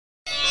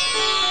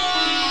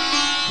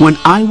When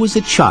I was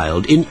a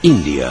child in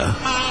India,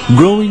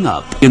 growing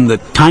up in the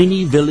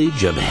tiny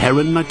village of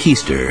Heron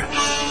Makister,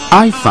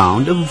 I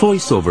found a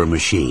voiceover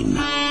machine,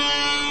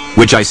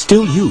 which I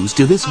still use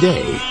to this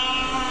day.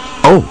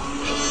 Oh,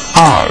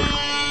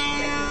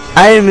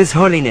 I am His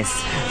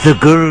Holiness, the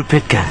Guru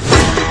Pitka.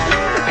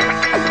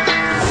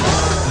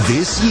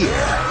 This year,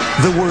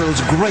 the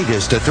world's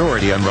greatest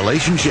authority on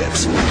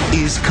relationships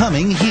is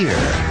coming here.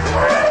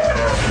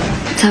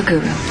 So,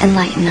 Guru,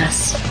 enlighten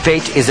us.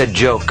 Fate is a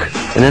joke.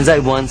 And as I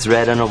once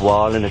read on a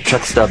wall in a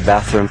truck stop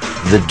bathroom,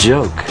 the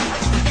joke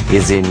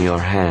is in your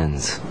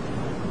hands.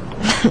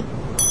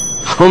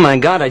 Oh my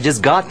God, I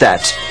just got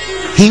that.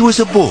 He was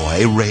a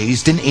boy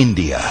raised in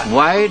India.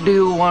 Why do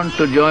you want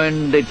to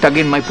join the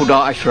Tagin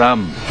Maipuda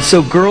ashram?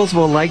 So girls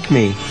will like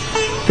me.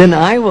 Then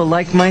I will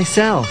like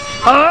myself.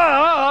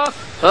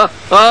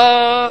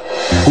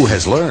 Who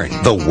has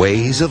learned the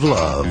ways of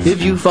love.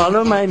 If you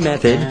follow my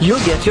method,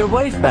 you'll get your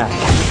wife back.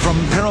 From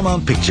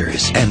Paramount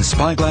Pictures and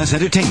Spyglass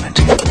Entertainment,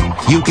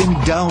 you can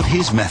doubt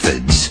his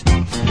methods.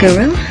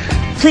 Guru,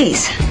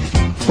 please,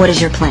 what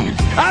is your plan?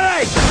 All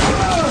right!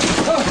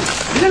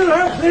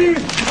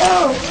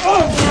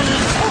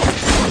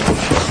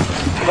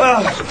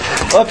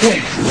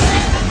 Okay.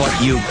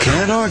 But you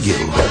can't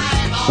argue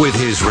with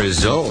his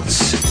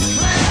results.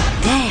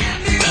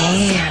 Damn.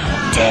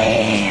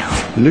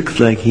 Looks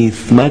like he's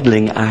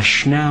smuggling a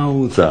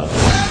schnauzer.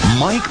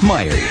 Mike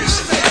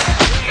Myers.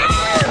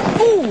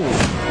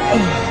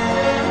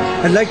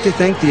 I'd like to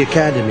thank the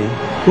Academy.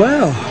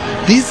 Wow,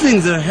 these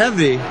things are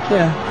heavy.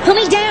 Yeah. Put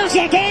me down,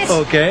 jackass!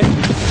 Okay.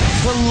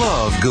 The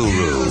Love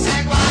Guru.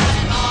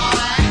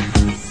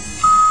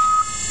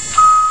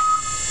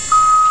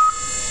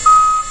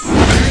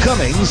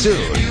 Coming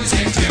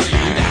soon.